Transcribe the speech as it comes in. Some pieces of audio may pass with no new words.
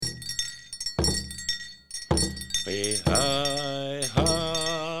Way high,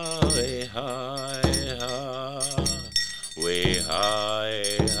 high, way high, high, way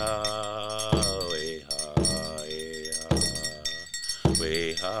high, high, way high, high,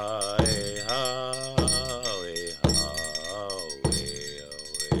 way high, high, way high,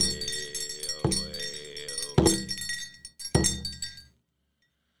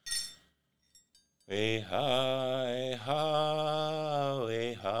 way high, high,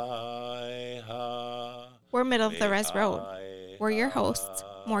 way high, high. We're middle of the res road. We're your hosts,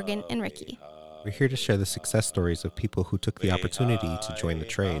 Morgan and Ricky. We're here to share the success stories of people who took the opportunity to join the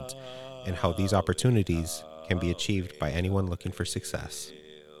trades and how these opportunities can be achieved by anyone looking for success.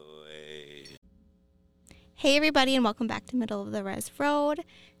 Hey everybody, and welcome back to Middle of the Res Road.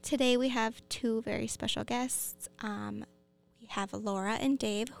 Today we have two very special guests. We have Laura and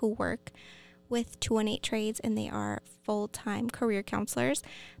Dave, who work with 218Trades, and they are full-time career counselors.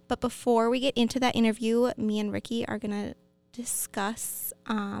 But before we get into that interview, me and Ricky are going to discuss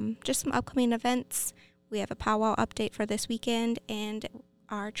just some upcoming events. We have a powwow update for this weekend and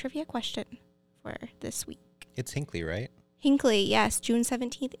our trivia question for this week. It's Hinckley, right? Hinckley, yes, June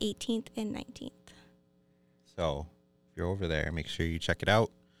 17th, 18th, and 19th. So if you're over there, make sure you check it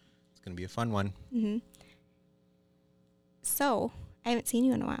out. It's going to be a fun one. Mm-hmm. So, I haven't seen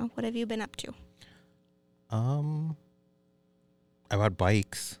you in a while. What have you been up to? I bought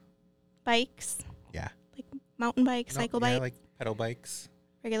bikes. Bikes? Yeah. Like mountain bikes, cycle bikes? Yeah, like pedal bikes.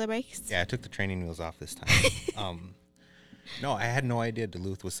 Regular bikes? Yeah, I took the training wheels off this time. No, I had no idea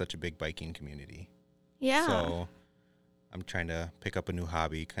Duluth was such a big biking community. Yeah. So I'm trying to pick up a new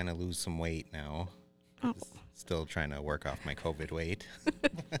hobby, kind of lose some weight now. Oh. Still trying to work off my COVID weight.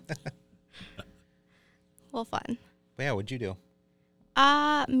 Well, fun. But yeah, what'd you do?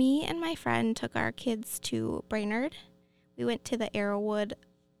 Me and my friend took our kids to Brainerd. We went to the Arrowwood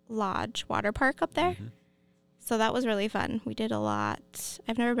Lodge water park up there. Mm-hmm. So that was really fun. We did a lot.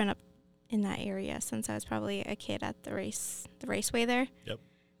 I've never been up in that area since I was probably a kid at the raceway there. Yep.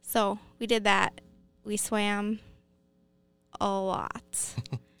 So we did that. We swam a lot.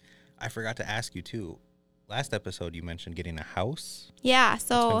 I forgot to ask you too. Last episode you mentioned getting a house. Yeah,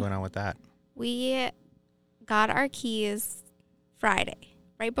 so what's been going on with that? We got our keys Friday,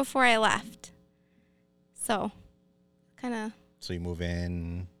 right before I left. So So you move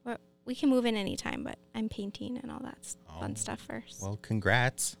in? We can move in anytime, but I'm painting and all that fun stuff first. Well,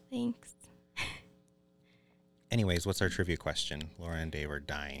 congrats. Thanks. Anyways, what's our trivia question? Laura and Dave are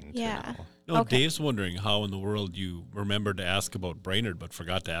dying to know. No, okay. Dave's wondering how in the world you remembered to ask about Brainerd but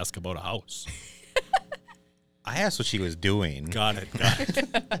forgot to ask about a house. I asked what she was doing. Got it.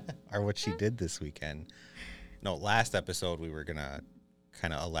 Or what she did this weekend. No, last episode we were going to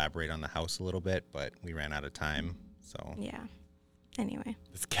kind of elaborate on the house a little bit, but we ran out of time. So yeah. Anyway.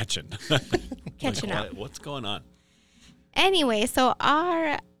 It's catching. Catching up. What's going on? Anyway, so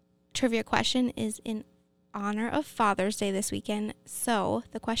our trivia question is in honor of Father's Day this weekend. So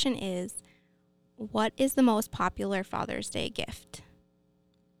the question is, what is the most popular Father's Day gift?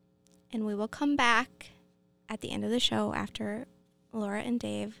 And we will come back at the end of the show after Laura and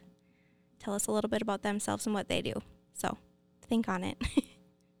Dave tell us a little bit about themselves and what they do. So think on it.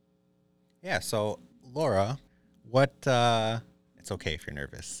 Yeah, so Laura, what it's okay if you're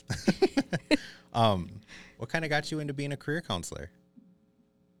nervous. What kind of got you into being a career counselor?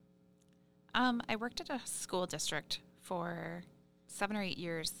 I worked at a school district for 7 or 8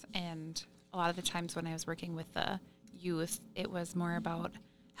 years, and a lot of the times when I was working with the youth, it was more about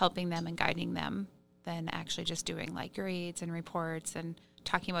helping them and guiding them than actually just doing like grades and reports and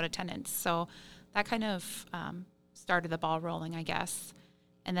talking about attendance. So that kind of started the ball rolling, I guess.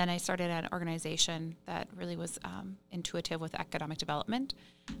 And then I started an organization that really was intuitive with economic development,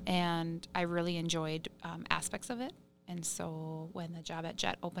 and I really enjoyed aspects of it. And so when the job at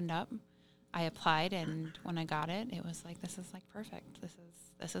JET opened up, I applied, and when I got it, it was like, this is like perfect.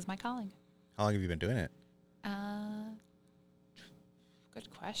 This is my calling. How long have you been doing it?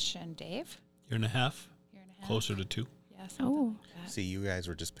 Good question, Dave. Year and a half. Closer to 2. Yeah. Like that. See, you guys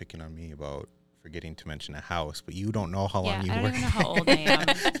were just picking on me about forgetting to mention a house, but you don't know how long you I don't were. even know how old I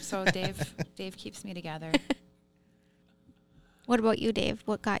am. So Dave keeps me together. What about you, Dave?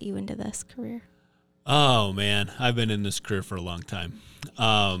 What got you into this career? Oh, man. I've been in this career for a long time,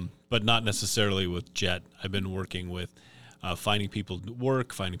 but not necessarily with JET. I've been working with finding people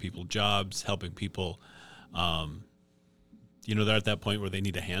work, finding people jobs, helping people. They're at that point where they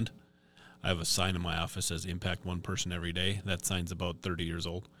need a hand. I have a sign in my office that says impact one person every day. That sign's about 30 years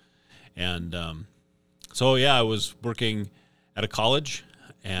old. And I was working at a college,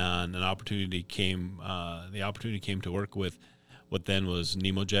 and an opportunity came. The opportunity came to work with what then was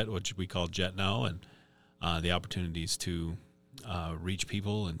NemoJet, which we call JET now, and the opportunities to reach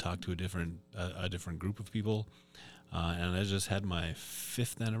people and talk to a different group of people. And I just had my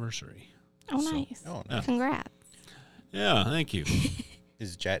 5th anniversary. Oh, So, nice. Oh, nice. Congrats. Yeah, thank you.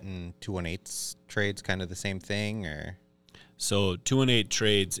 Is Jet and 218's trades kind of the same thing, or? So 218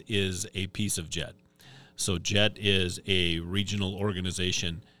 Trades is a piece of Jet. So Jet is a regional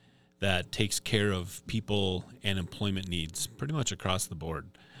organization that takes care of people and employment needs pretty much across the board,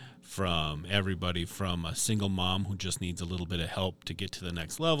 from everybody from a single mom who just needs a little bit of help to get to the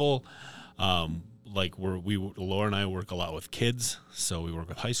next level. Laura and I work a lot with kids, so we work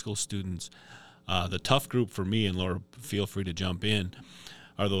with high school students. The tough group for me, and Laura, feel free to jump in,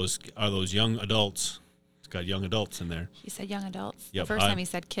 are those young adults. It's got young adults in there. He said young adults. Yep, The first time he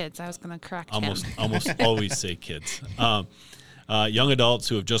said kids, I was going to correct him. Almost always say kids. Young adults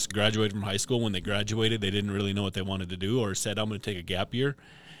who have just graduated from high school. When they graduated, they didn't really know what they wanted to do, or said, I'm going to take a gap year.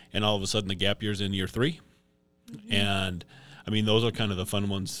 And all of a sudden the gap year's in year 3. Mm-hmm. And I mean, those are kind of the fun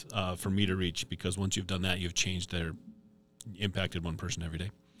ones for me to reach, because once you've done that, you've impacted one person every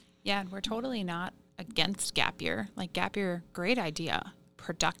day. Yeah, and we're totally not against gap year. Like, gap year, great idea.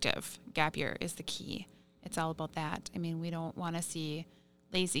 Productive gap year is the key. It's all about that. I mean, we don't want to see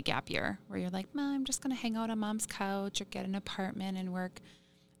lazy gap year where you're like, I'm just going to hang out on mom's couch or get an apartment and work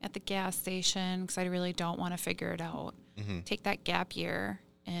at the gas station because I really don't want to figure it out. Mm-hmm. Take that gap year,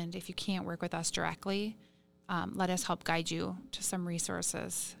 and if you can't work with us directly, let us help guide you to some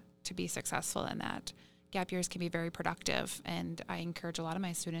resources to be successful in that. Gap years can be very productive, and I encourage a lot of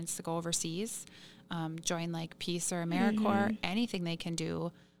my students to go overseas, join like Peace or AmeriCorps, anything they can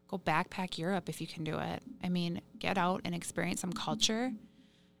do. Go backpack Europe if you can do it. I mean, get out and experience some culture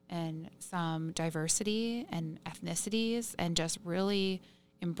and some diversity and ethnicities, and just really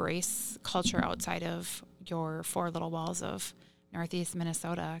embrace culture outside of your 4 little walls of Northeast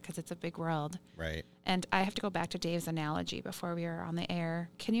Minnesota, because it's a big world. Right. And I have to go back to Dave's analogy before we were on the air.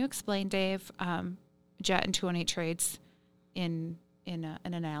 Can you explain, Dave, Jet and 218 Trades in an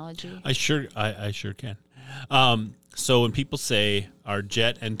analogy? I sure can. So when people say, are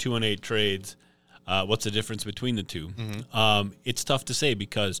Jet and 218 Trades, what's the difference between the two? Mm-hmm. It's tough to say,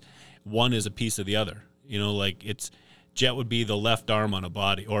 because one is a piece of the other. You know, like Jet would be the left arm on a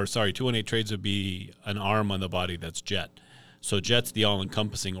body, 218 Trades would be an arm on the body that's Jet. So Jet's the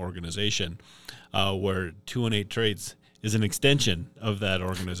all-encompassing organization, where 218 Trades is an extension of that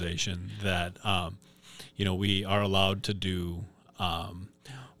organization that, we are allowed to do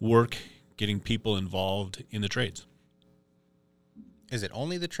work getting people involved in the trades. Is it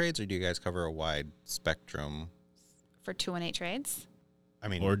only the trades, or do you guys cover a wide spectrum? For 218 Trades? I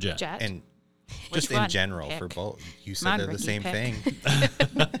mean, or Jet. And Which just in one? general, Pick. for both. You Come on, said they're the Ricky, same pick.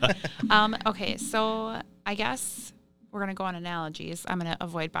 thing. Okay, so I guess we're going to go on analogies. I'm going to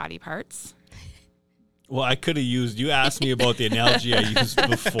avoid body parts. Well, I could have you asked me about the analogy I used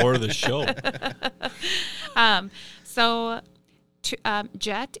before the show.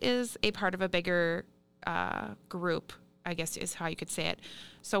 Jet is a part of a bigger group, I guess is how you could say it.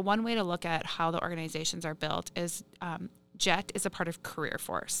 So one way to look at how the organizations are built is Jet is a part of Career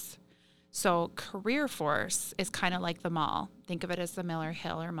Force. So Career Force is kind of like the mall. Think of it as the Miller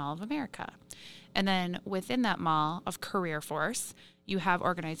Hill or Mall of America. And then within that mall of Career Force, you have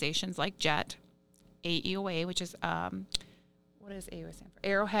organizations like Jet, AEOA, which is, what does AEOA stand for?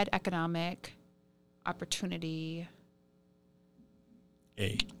 Arrowhead Economic Opportunity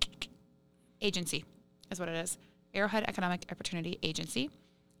Agency is what it is. Arrowhead Economic Opportunity Agency.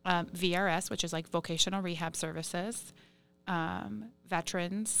 VRS, which is like vocational rehab services.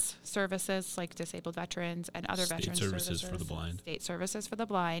 Veterans services, like disabled veterans and other veterans services for the blind. State services for the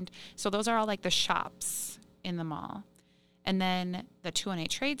blind. So those are all like the shops in the mall. And then the 218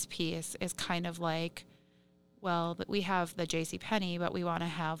 Trades piece is kind of like, well, we have the JCPenney, but we want to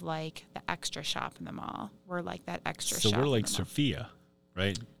have like the extra shop in the mall. We're like that extra shop. So we're like Sophia,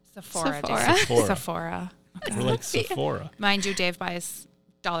 right? Sephora. Sephora. Okay. We're like Sephora. Mind you, Dave buys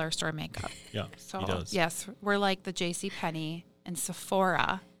dollar store makeup. Yeah, so he does. Yes, we're like the JCPenney, and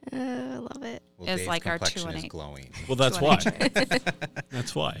Sephora I love it. Well, is Dave's like our complexion 218. is glowing. Well, that's why. 218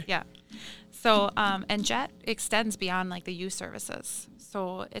 That's why. Yeah. So, and Jet extends beyond like the youth services.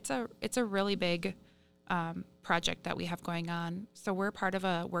 So it's a really big project that we have going on. So we're part of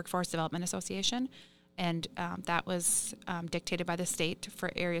a workforce development association, and that was dictated by the state for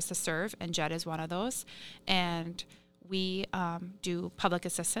areas to serve, and Jet is one of those. And we do public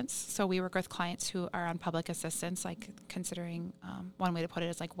assistance. So we work with clients who are on public assistance, like considering one way to put it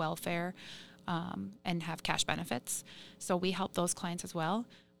is like welfare, and have cash benefits. So we help those clients as well.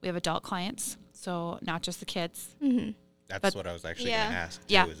 We have adult clients, so not just the kids. Mm-hmm. That's what I was actually going to ask,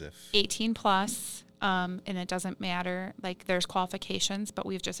 too, Yeah, is if 18 plus. And it doesn't matter, like there's qualifications, but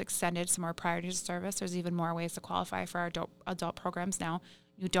we've just extended some more priority to service. There's even more ways to qualify for our adult programs now.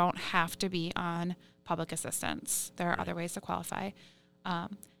 You don't have to be on public assistance. There are other ways to qualify.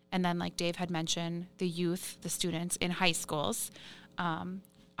 And then like Dave had mentioned, the youth, the students in high schools,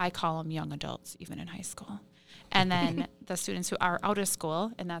 I call them young adults, even in high school. And then the students who are out of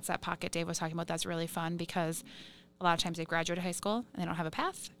school, and that's that pocket Dave was talking about, that's really fun because a lot of times they've graduated high school and they don't have a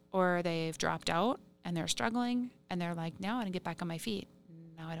path, or they've dropped out and they're struggling and they're like, now I want to get back on my feet.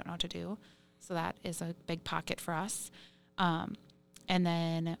 Now I don't know what to do. So that is a big pocket for us. And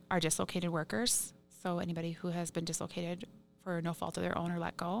then our dislocated workers. So anybody who has been dislocated for no fault of their own or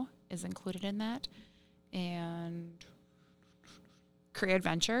let go is included in that. And career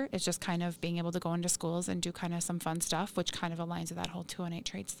adventure is just kind of being able to go into schools and do kind of some fun stuff, which kind of aligns with that whole 218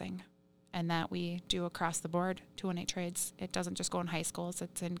 trades thing. And that we do across the board, 218 trades. It doesn't just go in high schools,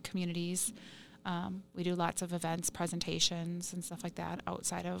 it's in communities. We do lots of events, presentations, and stuff like that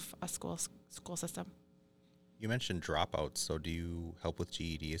outside of a school system. You mentioned dropouts, so do you help with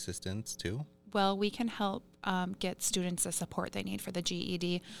GED assistance too? Well, we can help get students the support they need for the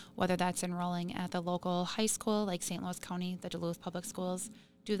GED, whether that's enrolling at the local high school, like St. Louis County, the Duluth Public Schools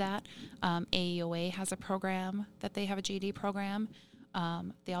do that. AEOA has a program that they have a GED program.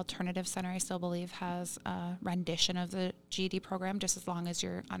 The Alternative Center, I still believe, has a rendition of the GED program, just as long as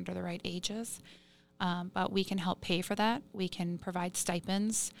you're under the right ages. But we can help pay for that. We can provide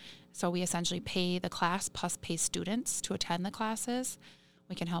stipends. So we essentially pay the class plus pay students to attend the classes.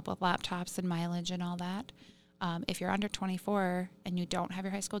 We can help with laptops and mileage and all that. If you're under 24 and you don't have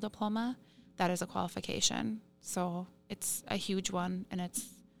your high school diploma, that is a qualification. So it's a huge one, and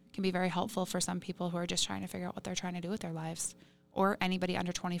can be very helpful for some people who are just trying to figure out what they're trying to do with their lives. Or anybody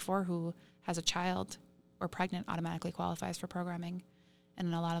under 24 who has a child or pregnant automatically qualifies for programming.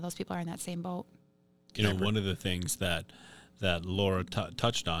 And a lot of those people are in that same boat. You know, one of the things that Laura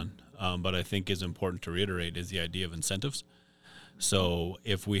touched on, but I think is important to reiterate, is the idea of incentives. So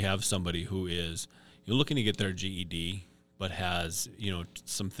if we have somebody who is looking to get their GED, but has,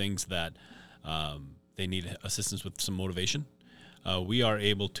 some things that they need assistance with, some motivation, we are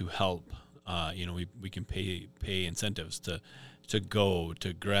able to help. We can pay incentives to go,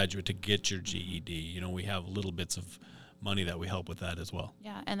 to graduate, to get your GED. We have little bits of money that we help with that as well.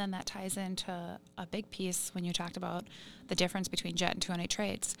 Yeah, and then that ties into a big piece when you talked about the difference between JET and 218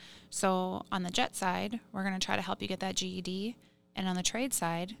 trades. So on the JET side, we're going to try to help you get that GED, and on the trade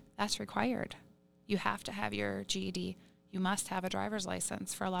side, that's required. You have to have your GED. You must have a driver's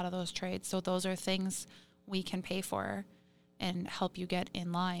license for a lot of those trades. So those are things we can pay for and help you get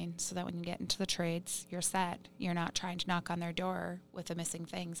in line so that when you get into the trades, you're set. You're not trying to knock on their door with the missing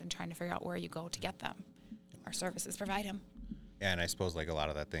things and trying to figure out where you go to get them. Our services provide them. Yeah, and I suppose like a lot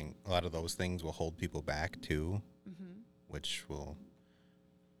of those things will hold people back too, which will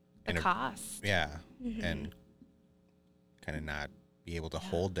the cost. Yeah, and kind of not be able to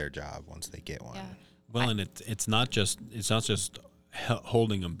hold their job once they get one. Yeah. Well, and it's not just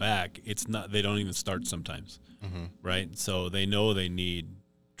holding them back. It's not. They don't even start sometimes, right? So they know they need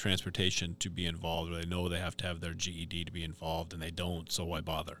transportation to be involved, or they know they have to have their GED to be involved, and they don't. So why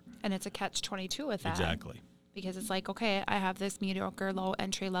bother? And it's a catch-22 with that. Exactly. Because it's like, okay, I have this mediocre, low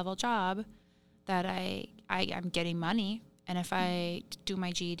entry-level job that I'm getting money, and if I do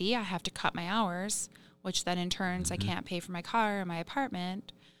my GED, I have to cut my hours, which then in turns I can't pay for my car or my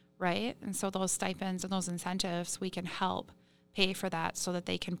apartment, right? And so those stipends and those incentives, we can help pay for that so that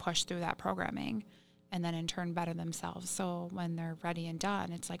they can push through that programming and then in turn better themselves. So when they're ready and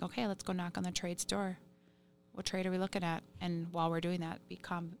done, it's like, okay, let's go knock on the trade's door. What trade are we looking at? And while we're doing that,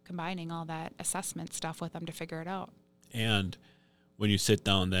 combining all that assessment stuff with them to figure it out. And when you sit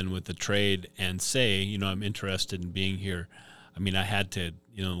down then with the trade and say, I'm interested in being here, I mean, I had to,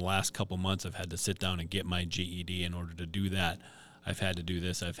 in the last couple months, I've had to sit down and get my GED. In order to do that, I've had to do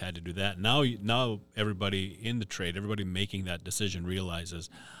this, I've had to do that. Now everybody in the trade, everybody making that decision realizes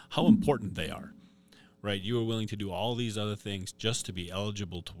how important they are, right? You are willing to do all these other things just to be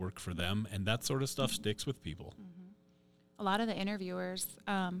eligible to work for them, and that sort of stuff sticks with people. A lot of the interviewers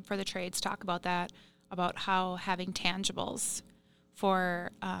for the trades talk about that, about how having tangibles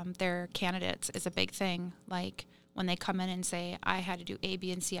for their candidates is a big thing. Like when they come in and say, I had to do A,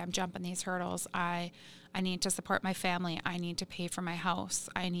 B, and C, I'm jumping these hurdles, I need to support my family, I need to pay for my house,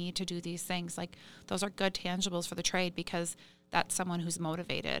 I need to do these things. Like those are good tangibles for the trade because that's someone who's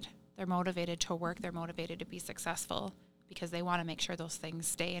motivated. They're motivated to work, they're motivated to be successful because they want to make sure those things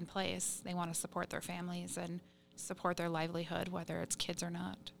stay in place. They want to support their families and support their livelihood, whether it's kids or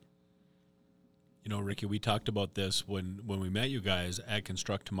not. Ricky, we talked about this when we met you guys at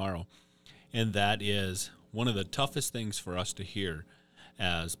Construct Tomorrow, And that is one of the toughest things for us to hear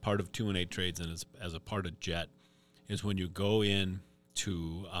as part of 218 Trades and as a part of JET is when you go in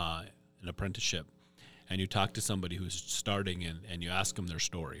to an apprenticeship and you talk to somebody who's starting and you ask them their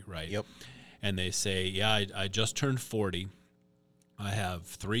story, right? Yep. And they say, yeah, I just turned 40. I have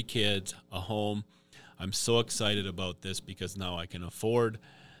 3 kids, a home. I'm so excited about this because now I can afford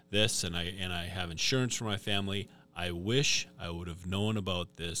this and I have insurance for my family. I wish I would have known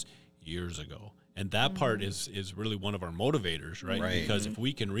about this years ago. And that part is really one of our motivators, right? Right. Because if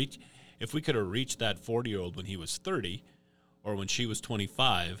we could have reached that 40-year-old when he was 30 or when she was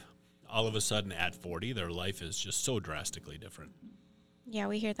 25, all of a sudden at 40, their life is just so drastically different. Yeah,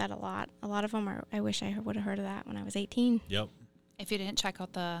 we hear that a lot. A lot of them are, I wish I would have heard of that when I was 18. Yep. If you didn't check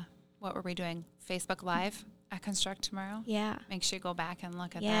out what were we doing? Facebook Live at Construct tomorrow? Yeah. Make sure you go back and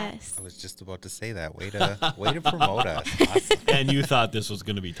look at that. Yes. I was just about to say that. Way to promote us. Awesome. And you thought this was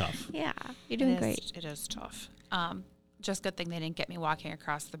going to be tough. Yeah. You're doing great. It is tough. Just good thing they didn't get me walking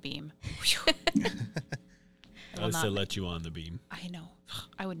across the beam. I would have let you on the beam. I know.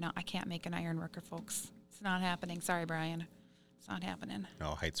 I would not. I can't make an iron worker, folks. It's not happening. Sorry, Brian. It's not happening. No,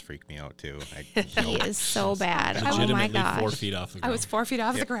 heights freak me out too. He is so bad. Oh my Legitimately gosh. 4 feet off the ground. I was 4 feet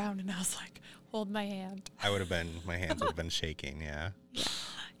off the ground, and I was like, hold my hand. my hands would have been shaking. Yeah.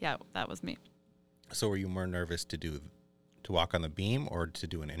 Yeah, that was me. So were you more nervous to walk on the beam or to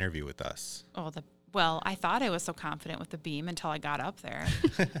do an interview with us? Well, I thought I was so confident with the beam until I got up there.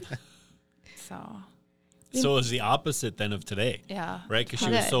 So it's the opposite then of today. Yeah. Right? Because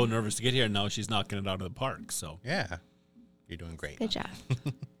she was so nervous to get here, and now she's knocking it out of the park. So Yeah. You're doing great. Good job.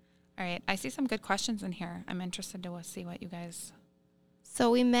 All right. I see some good questions in here. I'm interested to see what you guys.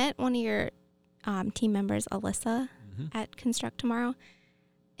 So we met one of your team members, Alyssa, at Construct tomorrow,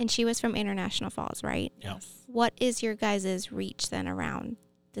 and she was from International Falls, right? Yeah. Yes. What is your guys' reach then around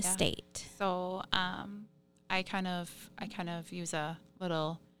the state? So I kind of use a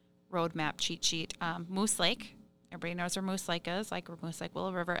little roadmap cheat sheet. Moose Lake, everybody knows where Moose Lake is, like where Moose Lake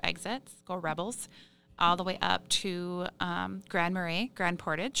Willow River exits. Go Rebels, all the way up to Grand Marais, Grand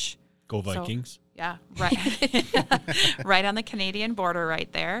Portage. Go Vikings. So, yeah, right, right on the Canadian border,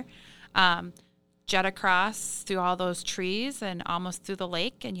 right there. Jet across through all those trees and almost through the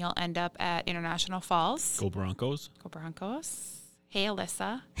lake, and you'll end up at International Falls. Go Broncos. Go Broncos. Hey,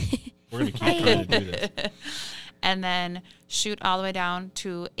 Alyssa. We're going to keep trying to do this. And then shoot all the way down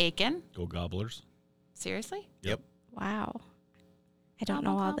to Aiken. Go Gobblers. Seriously? Yep. Wow. I don't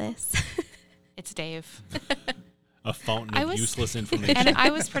know all this. It's Dave. A fountain of useless information. And I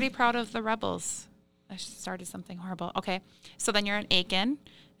was pretty proud of the Rebels. I started something horrible. Okay. So then you're in Aiken,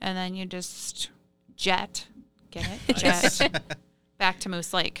 and then you just jet. Get it? Jet. Back to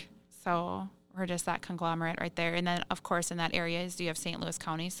Moose Lake. So we're just that conglomerate right there. And then, of course, in that area you have St. Louis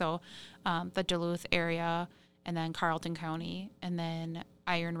County. So the Duluth area, and then Carleton County, and then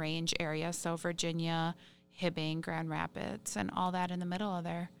Iron Range area. So Virginia, Hibbing, Grand Rapids, and all that in the middle of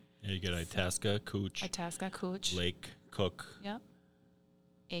there. Yeah, you get Itasca, Cooch, Lake, Cook. Yep.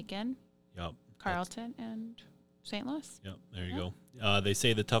 Aiken. Yep. Carleton and St. Louis. Yep. There you go. They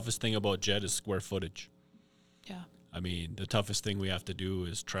say the toughest thing about JET is square footage. Yeah. I mean, the toughest thing we have to do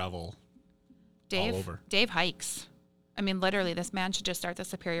is travel all over. Dave hikes. I mean, literally, this man should just start the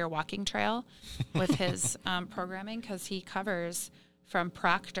Superior Walking Trail with his programming, because he covers from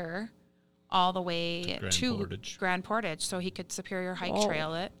Proctor all the way to Grand Portage. So he could Superior Hike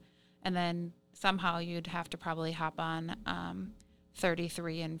Trail it. And then somehow you'd have to probably hop on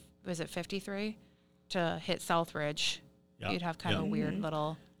 33 and, was it 53 to hit Southridge? Yep. You'd have kind of a weird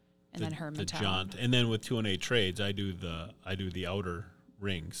little, and then Hermantown. The jaunt. And then with 218 Trades, I do the outer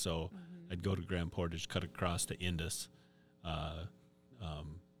ring. So I'd go to Grand Portage, cut across to Indus,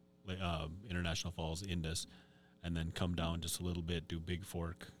 International Falls, Indus, and then come down just a little bit, do Big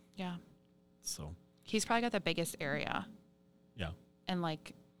Fork. Yeah. So he's probably got the biggest area. Yeah. And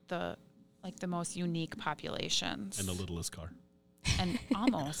the most unique populations. And the littlest car. And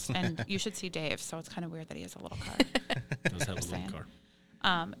almost. And you should see Dave, so it's kind of weird that he has a little car. Does have a little car.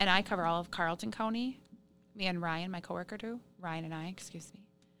 And I cover all of Carleton County. Me and Ryan, my coworker, do. Ryan and I, excuse me.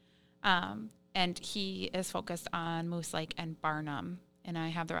 And he is focused on Moose Lake and Barnum, and I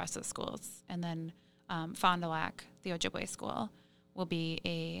have the rest of the schools. And then Fond du Lac, the Ojibwe school, will be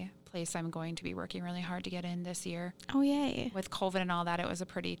a place I'm going to be working really hard to get in this year. Oh, yay. With COVID and all that, it was a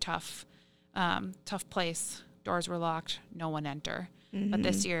pretty tough place. Doors were locked, no one enter. Mm-hmm. But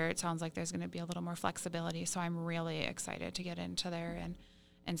this year, it sounds like there's going to be a little more flexibility, so I'm really excited to get into there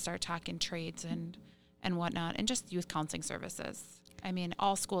and start talking trades and whatnot, and just youth counseling services. I mean,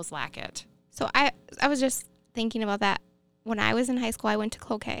 all schools lack it. So I was just thinking about that. When I was in high school, I went to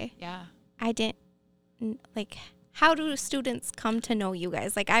Cloquet. Yeah. I didn't, like, how do students come to know you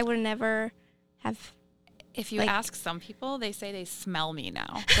guys? Like, I would never have. If you Like- ask some people, they say they smell me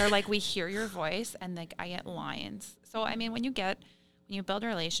now. They're like, we hear your voice, and like I get lines. So I mean, when you build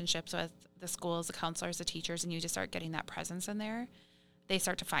relationships with the schools, the counselors, the teachers, and you just start getting that presence in there, they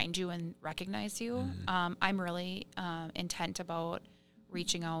start to find you and recognize you. I'm really intent about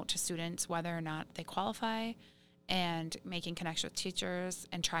reaching out to students, whether or not they qualify, and making connections with teachers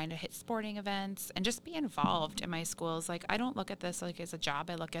and trying to hit sporting events and just be involved in my schools. Like, I don't look at this like as a job.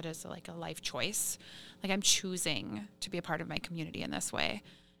 I look at it as like a life choice. Like, I'm choosing to be a part of my community in this way.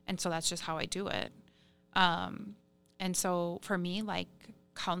 And so that's just how I do it. And so for me, like,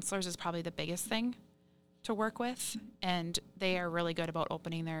 counselors is probably the biggest thing to work with. And they are really good about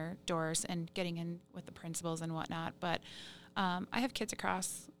opening their doors and getting in with the principals and whatnot. But I have kids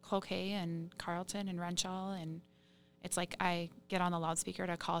across Cloquet and Carleton and Renshaw, and it's like I get on the loudspeaker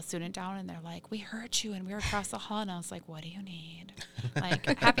to call a student down, and they're like, we heard you, and we were across the hall. And I was like, what do you need? Like,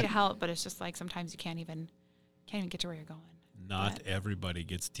 happy to help, but it's just like sometimes you can't even get to where you're going. Not everybody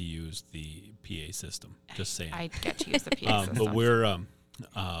gets to use the PA system. Just saying. I get to use the PA system. But we're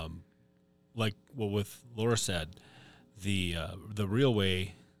like what with Laura said, the real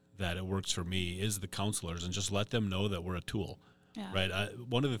way that it works for me is the counselors, and just let them know that we're a tool. Yeah. Right.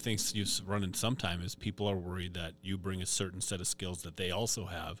 One of the things you run into sometimes is people are worried that you bring a certain set of skills that they also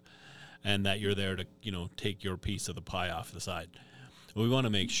have, and that you're there to, take your piece of the pie off the side. We want to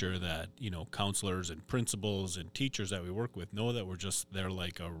make sure that, counselors and principals and teachers that we work with know that we're just there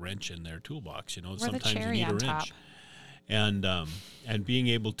like a wrench in their toolbox. We're Sometimes the cherry you need a on wrench. top. And being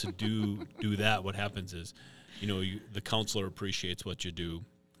able to do that, what happens is, the counselor appreciates what you do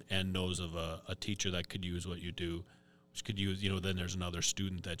and knows of a teacher that could use what you do, which could use, then there's another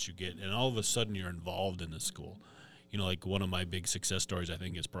student that you get, and all of a sudden you're involved in the school. Like one of my big success stories, I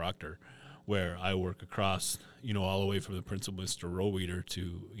think, is Proctor, where I work across, all the way from the principal, Mr. Roweeder,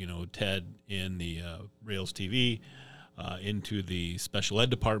 to, Ted in the Rails TV, into the special ed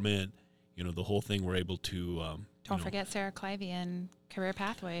department, the whole thing. We're able to Don't forget Sarah Clivey and Career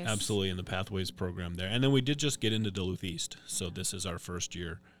Pathways. Absolutely, in the Pathways program there. And then we did just get into Duluth East. So this is our first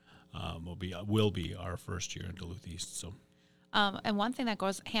year. Will be our first year in Duluth East. So, and one thing that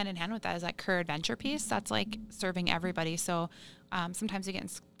goes hand in hand with that is that career adventure piece. That's like serving everybody. So sometimes we get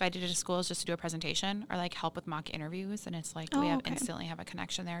invited to schools just to do a presentation or like help with mock interviews, and it's like we instantly have a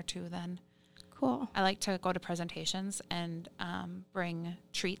connection there too. Then Cool. I like to go to presentations and bring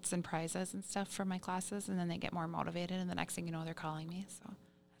treats and prizes and stuff for my classes, and then they get more motivated, and the next thing you know, they're calling me. So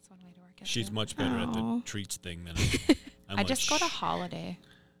that's one way to work it. she's too. much better at the Aw. treats thing than I'm I like, just go to Holiday,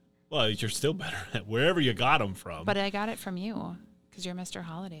 Well, you're still better at wherever you got them from. but I got it from you because you're Mr.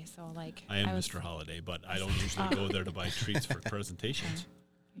 Holiday. So like I am was- Mr. Holiday, but I don't usually go there to buy treats for presentations.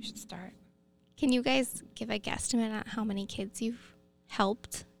 You should start. Can you guys give a guesstimate on how many kids you've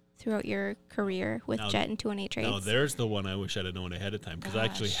helped throughout your career with Now- Jet and 218Trades? Now, there's the one I wish I'd have known ahead of time, because I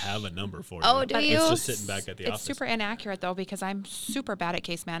actually Gosh. have a number for Oh, you. do But you? It's just sitting back at the It's office. super inaccurate though because I'm super bad at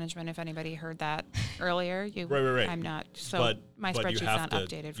case management. If anybody heard that earlier, Right. I'm not. So but my but you spreadsheet's have not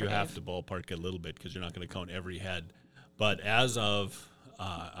to, updated for You have Dave. to ballpark it a little bit because you're not going to count every head. But as of,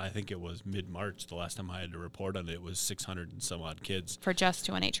 I think it was mid-March, the last time I had to report on it, it was 600 and some odd kids. For just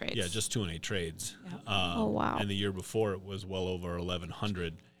 218Trades. Yeah, just 218Trades. Yeah. Oh, wow. And the year before, it was well over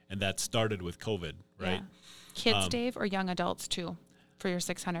 1,100. And that started with COVID, right? Yeah. Kids, Dave, or young adults too, for your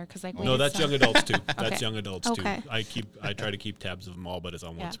 600? Because like we No, had that's some- young adults too. That's Okay. young adults Okay. too. I try to keep tabs of them all, but it's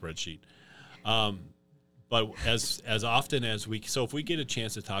on one Yeah. spreadsheet. But as often as so if we get a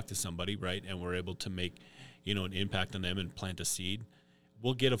chance to talk to somebody, right, and we're able to make, an impact on them and plant a seed,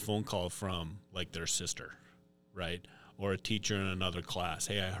 we'll get a phone call from like their sister, right, or a teacher in another class.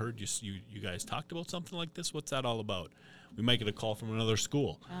 Hey, I heard you guys talked about something like this. What's that all about? We might get a call from another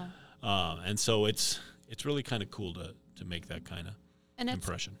school, and so it's really kind of cool to make that kind of And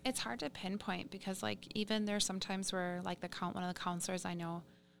impression. it's hard to pinpoint because like even there's sometimes where like one of the counselors I know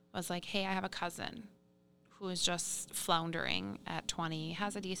was like, hey, I have a cousin who is just floundering at 20,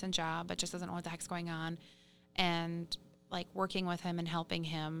 has a decent job, but just doesn't know what the heck's going on. And like working with him and helping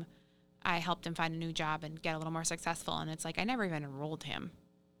him, I helped him find a new job and get a little more successful. And it's like, I never even enrolled him.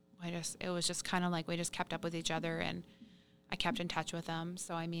 It was just kind of like, we just kept up with each other and I kept in touch with them.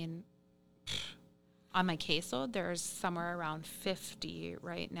 So, I mean, on my caseload, there's somewhere around 50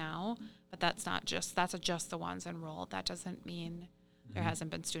 right now, but that's just the ones enrolled. That doesn't mean there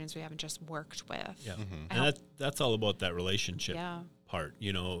hasn't been students we haven't just worked with. Yeah, I and help- that's all about that relationship Yeah. part.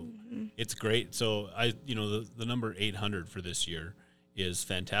 It's great. So the number 800 for this year is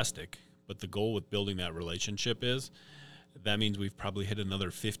fantastic. But the goal with building that relationship is that means we've probably hit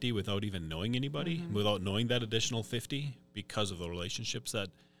another 50 without even knowing anybody, without knowing that additional 50, because of the relationships that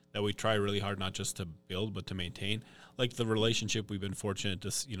we try really hard not just to build but to maintain. Like the relationship we've been fortunate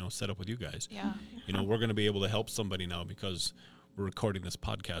to set up with you guys. Yeah. We're going to be able to help somebody now because we're recording this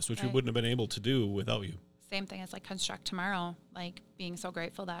podcast, which we wouldn't have been able to do without you. Same thing as like Construct Tomorrow, like being so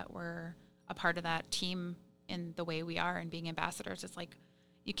grateful that we're a part of that team in the way we are and being ambassadors. It's like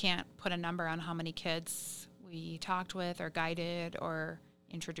you can't put a number on how many kids we talked with or guided or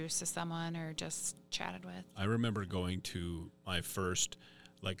introduced to someone or just chatted with. I remember going to my first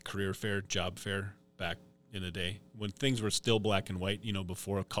career fair, job fair back in the day when things were still black and white,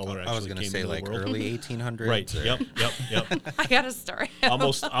 before color actually came into the world. I was going to say early 1800s. Right. Or? Yep. I got a story.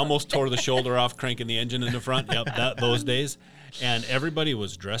 almost tore the shoulder off cranking the engine in the front. Yep, those days. And everybody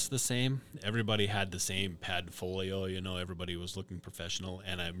was dressed the same. Everybody had the same pad folio, everybody was looking professional.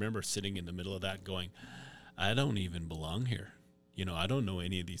 And I remember sitting in the middle of that going, I don't even belong here. I don't know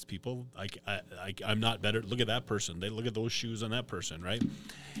any of these people. I'm not better. Look at that person. They look at those shoes on that person, right?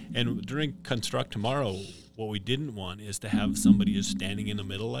 And during Construct Tomorrow, what we didn't want is to have somebody just standing in the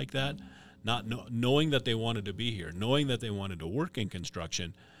middle like that, not knowing that they wanted to be here, knowing that they wanted to work in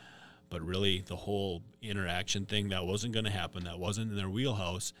construction, but really the whole interaction thing, that wasn't going to happen. That wasn't in their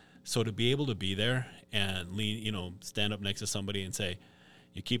wheelhouse. So to be able to be there and lean, stand up next to somebody and say,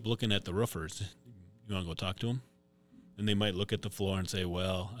 you keep looking at the roofers. You want to go talk to them? And they might look at the floor and say,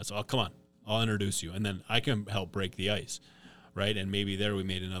 well, come on, I'll introduce you. And then I can help break the ice, right? And maybe there we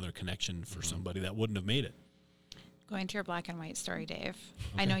made another connection for somebody that wouldn't have made it. Going to your black and white story, Dave.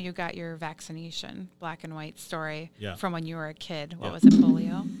 Okay. I know you got your vaccination black and white story from when you were a kid. What was it,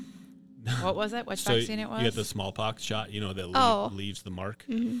 polio? What was it? Which vaccine it was? You get the smallpox shot, that leaves the mark.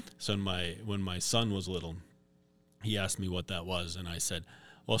 Mm-hmm. So when my son was little, he asked me what that was. And I said,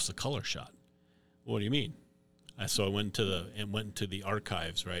 well, it's the color shot. What do you mean? So I went to the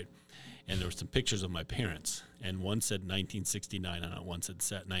archives, right? And there were some pictures of my parents, and one said 1969 on it, one said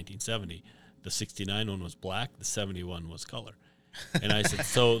 1970. The 69 one was black, the 71 was color. And I said,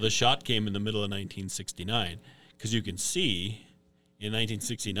 so the shot came in the middle of 1969, because you can see in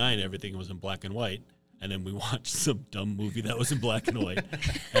 1969 everything was in black and white, and then we watched some dumb movie that was in black and white.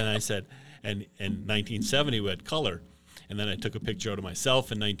 And I said, and in 1970 we had color. And then I took a picture out of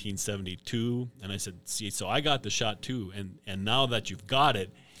myself in 1972, and I said, see, so I got the shot too. And now that you've got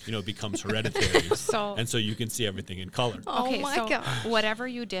it, it becomes hereditary. And so you can see everything in color. Okay, my God. Whatever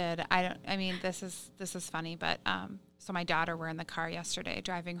you did, this is funny, but so my daughter were in the car yesterday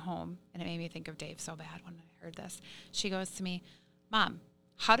driving home, and it made me think of Dave so bad when I heard this. She goes to me, Mom,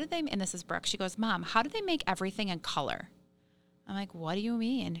 how did they, and this is Brooke, she goes, Mom, how did they make everything in color? I'm like, what do you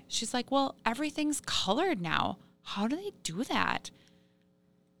mean? She's like, well, everything's colored now. How do they do that?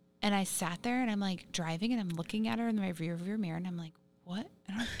 And I sat there and I'm like driving and I'm looking at her in my rear view mirror and I'm like, what?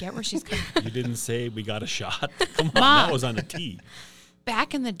 I don't get where she's coming from. You didn't say we got a shot? Come on, Mom, that was on a tee.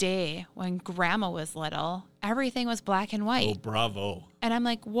 Back in the day when Grandma was little, everything was black and white. Oh, bravo. And I'm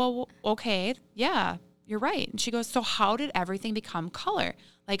like, well, okay, yeah, you're right. And she goes, so how did everything become color?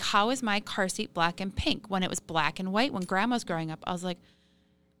 Like, how is my car seat black and pink when it was black and white when Grandma's growing up? I was like,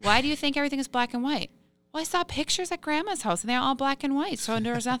 why do you think everything is black and white? Well, I saw pictures at Grandma's house, and they're all black and white, so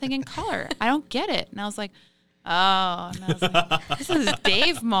there was nothing in color. I don't get it. And I was like, oh. And I was like, this is a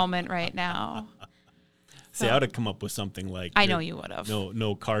Dave moment right now. See, I would have come up with something like... I know you would have.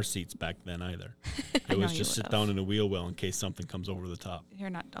 No car seats back then either. It was just sit down in a wheel well in case something comes over the top. You're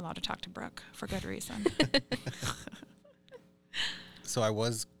not allowed to talk to Brooke for good reason. So I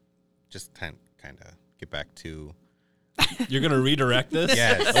was just kind of get back to... You're going to redirect this?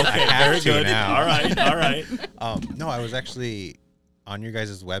 Yes. Okay, I have very to good. now. All right. No, I was actually on your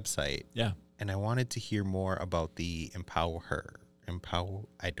guys' website. Yeah. And I wanted to hear more about the Empower.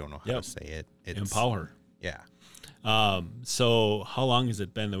 I don't know how to say it. It's, Empower. Yeah. So how long has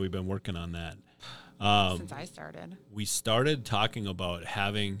it been that we've been working on that? Since I started. We started talking about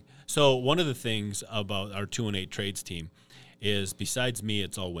so one of the things about our 218Trades team is besides me,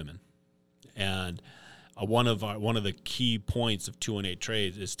 it's all women. And one of the key points of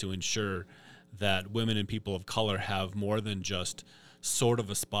 218Trades is to ensure that women and people of color have more than just sort of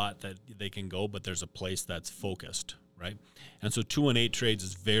a spot that they can go, but there's a place that's focused, right? And so 218Trades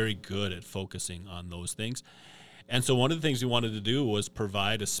is very good at focusing on those things. And so one of the things we wanted to do was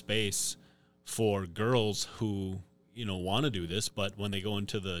provide a space for girls who, want to do this, but when they go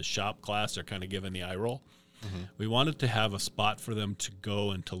into the shop class, they're kind of given the eye roll. Mm-hmm. We wanted to have a spot for them to go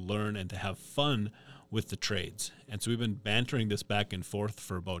and to learn and to have fun with the trades. And so we've been bantering this back and forth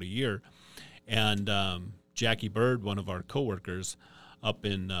for about a year. And Jackie Bird, one of our coworkers, up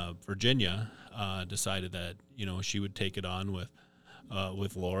in Virginia decided that she would take it on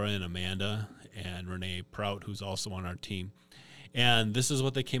with Laura and Amanda and Renee Prout, who's also on our team. And this is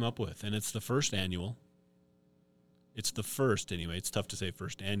what they came up with, and it's the first annual. It's the first anyway. It's tough to say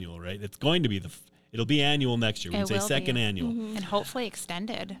first annual, right? It's going to be it'll be annual next year. We can say second annual, and hopefully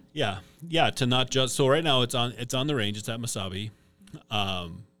extended. Yeah. To not just so right now it's on the range. It's at Masabi.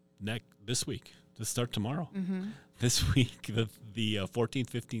 This week to start tomorrow. This week the 14th,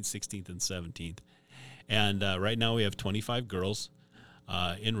 15th, 16th, and 17th, and right now we have 25 girls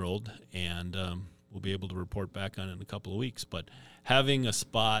enrolled, and we'll be able to report back on it in a couple of weeks. But having a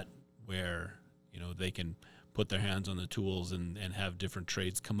spot where they can put their hands on the tools and have different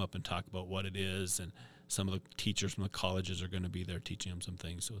trades come up and talk about what it is, and some of the teachers from the colleges are going to be there teaching them some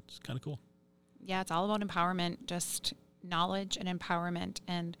things, so it's kind of cool. Yeah, it's all about empowerment, just knowledge and empowerment,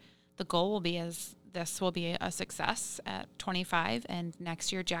 and the goal will be this will be a success at 25, and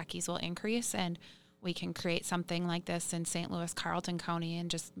next year Jackie's will increase, and we can create something like this in St. Louis, Carleton County,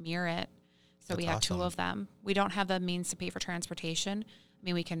 and just mirror it. So we have awesome. 2 of them. We don't have the means to pay for transportation. I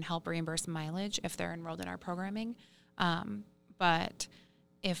mean, we can help reimburse mileage if they're enrolled in our programming. But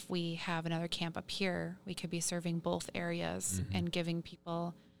if we have another camp up here, we could be serving both areas and giving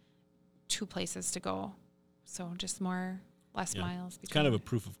people 2 places to go. So just less miles. It's kind of a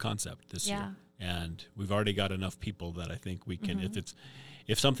proof of concept this year. And we've already got enough people that I think we can,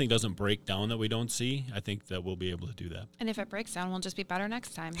 if something doesn't break down that we don't see, I think that we'll be able to do that. And if it breaks down, we'll just be better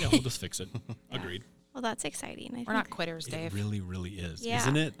next time. Yeah, we'll just fix it. Agreed. Well, that's exciting. We're not quitters, Dave. It really, really is. Yeah.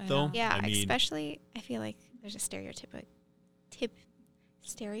 Isn't it, though? Yeah, I mean, especially I feel like there's a stereotype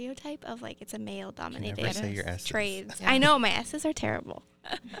of like it's a male-dominated Never say your S's. trades. Yeah. I know my S's are terrible.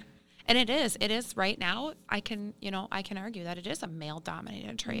 And it is right now. I can argue that it is a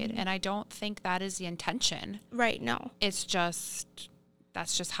male-dominated trade, and I don't think that is the intention. Right? No. It's just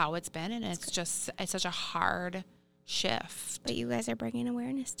that's just how it's been, and it's such a hard shift. But you guys are bringing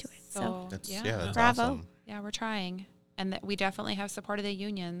awareness to it. So That's Bravo. awesome. Yeah, we're trying. And we definitely have support of the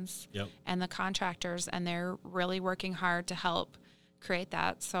unions and the contractors, and they're really working hard to help create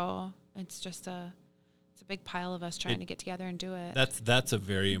that. So it's just a big pile of us trying to get together and do it. That's a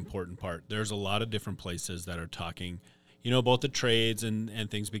very important part. There's a lot of different places that are talking, about the trades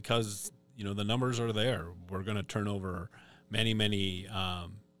and things, because, the numbers are there. We're going to turn over many, many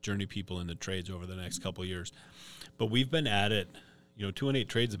journey people in the trades over the next couple of years. But we've been at it, 218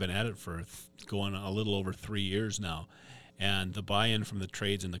 Trades have been at it for going a little over 3 years now. And the buy-in from the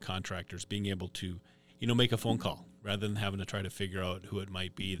trades and the contractors, being able to, make a phone call rather than having to try to figure out who it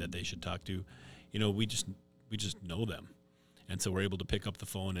might be that they should talk to. We just know them. And so we're able to pick up the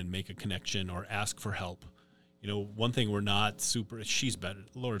phone and make a connection or ask for help. One thing we're not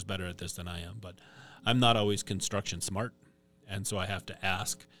Laura's better at this than I am, but I'm not always construction smart. And so I have to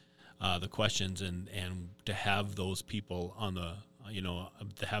ask the questions and to have those people on the,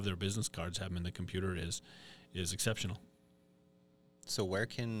 to have their business cards, have them in the computer is exceptional. So where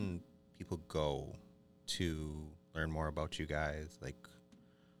can people go to learn more about you guys? Like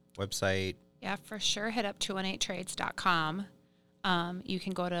website? Yeah, for sure. Hit up 218trades.com. You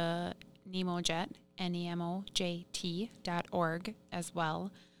can go to NEMOJET, NEMOJT.org as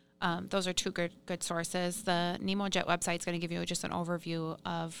well. Those are 2 good sources. The NEMOJET website is going to give you just an overview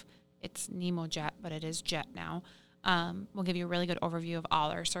of, it's NEMOJET, but it is JET now. We'll give you a really good overview of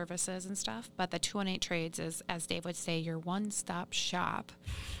all our services and stuff. But the 218 Trades is, as Dave would say, your one-stop shop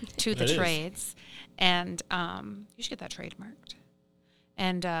to the trades. And you should get that trademarked.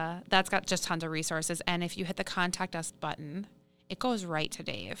 And that's got just tons of resources. And if you hit the Contact Us button, it goes right to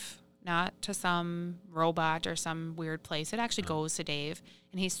Dave, not to some robot or some weird place. It actually goes to Dave,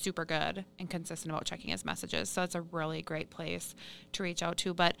 and he's super good and consistent about checking his messages. So it's a really great place to reach out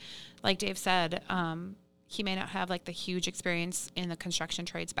to. But like Dave said, he may not have like the huge experience in the construction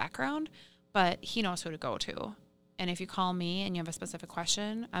trades background, but he knows who to go to. And if you call me and you have a specific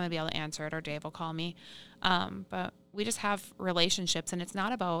question, I'm going to be able to answer it, or Dave will call me. But we just have relationships, and it's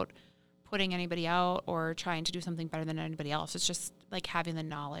not about putting anybody out or trying to do something better than anybody else. It's just like having the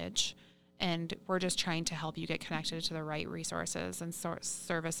knowledge, and we're just trying to help you get connected to the right resources and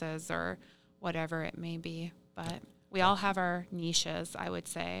services or whatever it may be. But we all have our niches, I would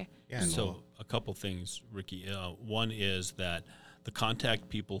say. Yeah. So a couple things, Ricky. One is that the contact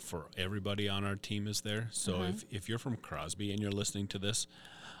people for everybody on our team is there. So if you're from Crosby and you're listening to this,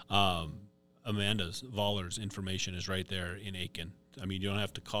 Amanda's Voller's information is right there in Aiken. I mean, you don't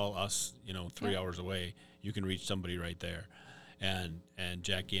have to call us, 3 hours away. You can reach somebody right there. And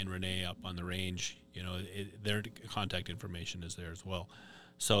Jackie and Renee up on the range, their contact information is there as well.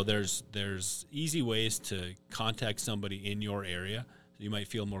 So there's easy ways to contact somebody in your area. you might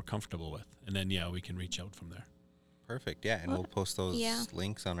feel more comfortable with. And then, yeah, we can reach out from there. Perfect. Yeah, and Well, we'll post those yeah.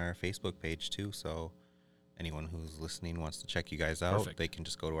 links on our Facebook page too. So anyone who's listening wants to check you guys out, Perfect. they can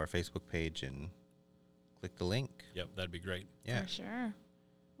just go to our Facebook page and click the link. Yep, that'd be great. Yeah. For sure.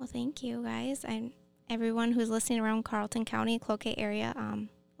 Well, thank you guys. And everyone who's listening around Carleton County, Cloquet area,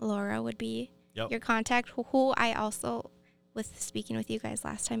 Laura would be Yep. your contact, who I also, with speaking with you guys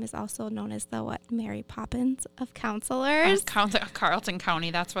last time, is also known as the Mary Poppins of counselors. Carleton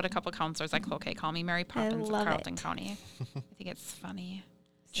County. That's what a couple counselors at Cloquet call me, Mary Poppins of love Carleton it. County. I think it's funny.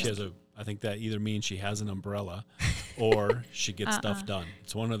 She has I think that either means she has an umbrella or she gets stuff done.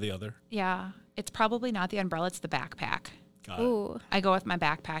 It's one or the other. Yeah. It's probably not the umbrella. It's the backpack. Got it. Ooh, I go with my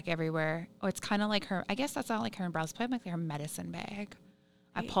backpack everywhere. Oh, it's kind of like her. I guess that's not like her umbrella. It's probably like her medicine bag.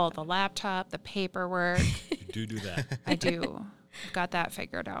 I pull the laptop, the paperwork. You do that. I do. I've got that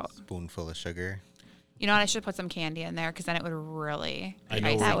figured out. Spoonful of sugar. You know what? I should put some candy in there because then it would really. I know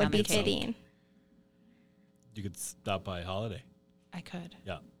icing that where would on be the cake. fitting. You could stop by Holiday. I could.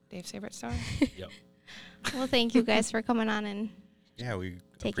 Yeah. Dave's favorite store. Yep. Well, thank you guys for coming on and Yeah, we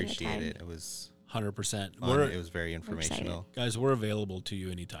Taking the appreciate time. it. It was 100%. fun. It was very informational. Guys, we're available to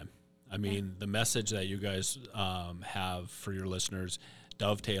you anytime. I mean, the message that you guys have for your listeners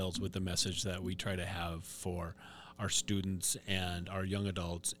dovetails with the message that we try to have for our students and our young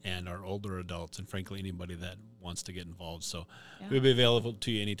adults and our older adults and, frankly, anybody that wants to get involved. So we'll be available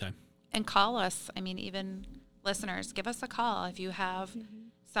to you anytime. And call us. I mean, even listeners, give us a call if you have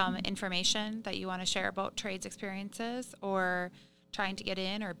some information that you want to share about trades experiences or trying to get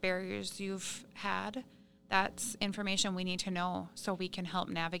in or barriers you've had. That's information we need to know so we can help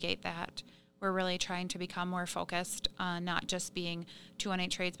navigate that. We're really trying to become more focused on not just being 218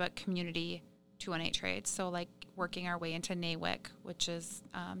 Trades, but community 218 Trades. So like working our way into NAWIC, which is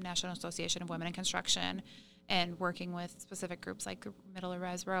National Association of Women in Construction, and working with specific groups like Middle of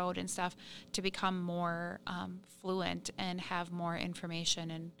Res Road and stuff to become more fluent and have more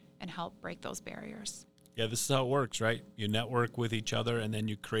information and help break those barriers. Yeah, this is how it works, right? You network with each other, and then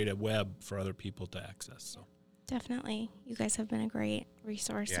you create a web for other people to access. So definitely, you guys have been a great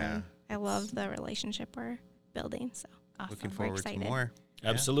resource. Yeah. And I love the relationship we're building. So Awesome. Looking We're forward to excited. more.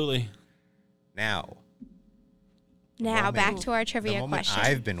 absolutely. Now, now back moment- to our the trivia moment question.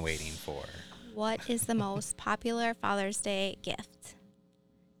 I've been waiting for. What is the most popular Father's Day gift?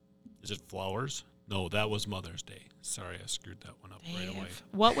 Is it flowers? No, that was Mother's Day. Sorry, I screwed that one up right away.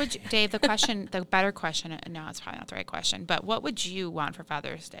 What would you, Dave, the better question, no, it's probably not the right question, but what would you want for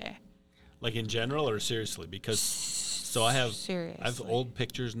Father's Day? Like in general or seriously? Because so I have Seriously. old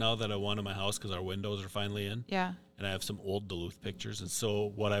pictures now that I want in my house because our windows are finally in. Yeah. And I have some old Duluth pictures. And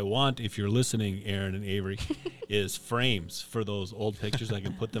so what I want, if you're listening, Aaron and Avery, is frames for those old pictures. I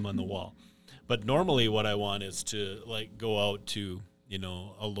can put them on the wall. But normally what I want is to like go out to, you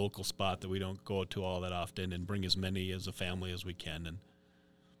know, a local spot that we don't go to all that often and bring as many as a family as we can. And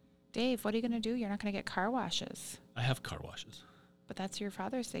Dave, what are you going to do? You're not going to get car washes. I have car washes. But that's your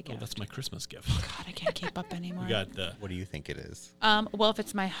Father's Day Oh, gift. that's my Christmas gift. God, I can't keep up anymore. We got the What do you think it is? Well, if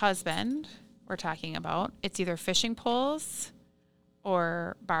it's my husband we're talking about, it's either fishing poles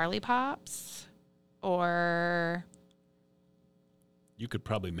or barley pops or you could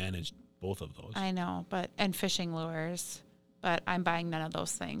probably manage both of those. I know, and fishing lures. But I'm buying none of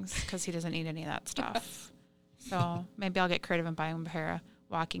those things because he doesn't need any of that stuff. So maybe I'll get creative and buy him a pair of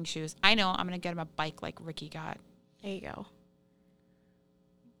walking shoes. I know I'm going to get him a bike like Ricky got. There you go.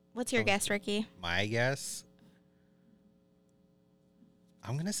 What's your guess, Ricky? My guess,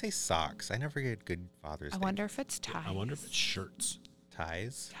 I'm going to say socks. I never get good Father's I Day wonder if it's ties. I wonder if it's shirts.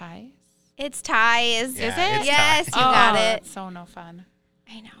 ties. Ties? It's ties. Yeah, Is it? it's Yes, ties. you got it. That's so no fun.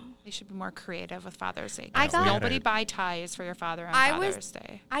 I know. They should be more creative with Father's Day. I gifts. got- Nobody buy ties for your father on I was- Father's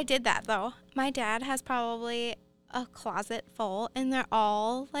Day. I did that though. My dad has probably a closet full, and they're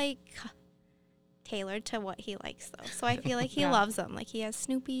all like tailored to what he likes though. So I feel like he Yeah. loves them. Like he has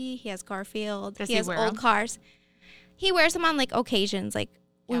Snoopy, he has Garfield, Does he he has wear old 'em? cars. He wears them on like occasions. Like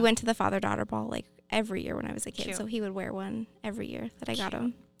we Yeah. went to the father-daughter ball like every year when I was a kid, Cute. so he would wear one every year that I got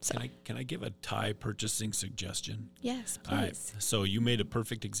him. So Can I give a tie purchasing suggestion? yes, All right. please. So you made a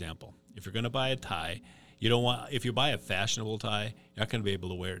perfect example. If you're going to buy a tie, you don't want. If you buy a fashionable tie, you're not going to be able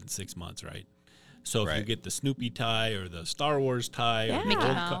to wear it in 6 months, right? So if you Right. get the Snoopy tie or the Star Wars tie, Yeah. or the Mickey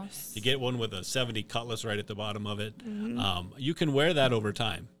old Mouse. you get one with a 70 cutlass right at the bottom of it. Mm-hmm. You can wear that over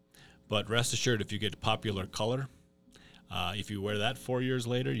time, but rest assured, if you get a popular color, if you wear that 4 years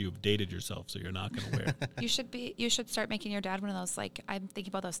later, you've dated yourself, so you're not going to wear it. You should start making your dad one of those, like, I'm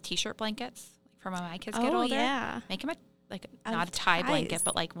thinking about those T-shirt blankets for when my kids get Oh older. yeah. Make him Out not of a tie ties. blanket,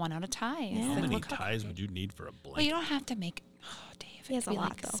 but like one out of ties. Yeah. How Like, many look ties pretty. would you need for a blanket? Well, you don't have to make. Oh, Dave, If He it has could a be lot,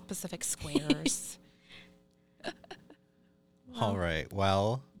 like though. specific squares. All right.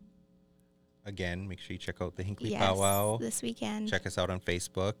 Well, again, make sure you check out the Hinkley Yes, Powwow. this weekend. Check us out on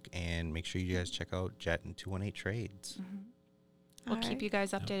Facebook, and make sure you guys check out Jet and 218 Trades. We'll All keep right. you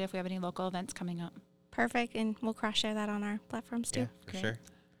guys updated if we have any local events coming up. Perfect, and we'll cross-share that on our platforms, too. Yeah, for Great. sure.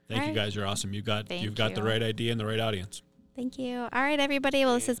 Thank you Alright. guys. You're awesome. You've got Thank you've got the you. right idea and the right audience. Thank you. All right, everybody.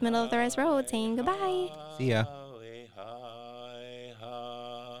 Well, this is Middle of the Res Road saying goodbye. See ya. Way high,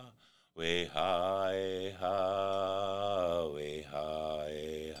 way high,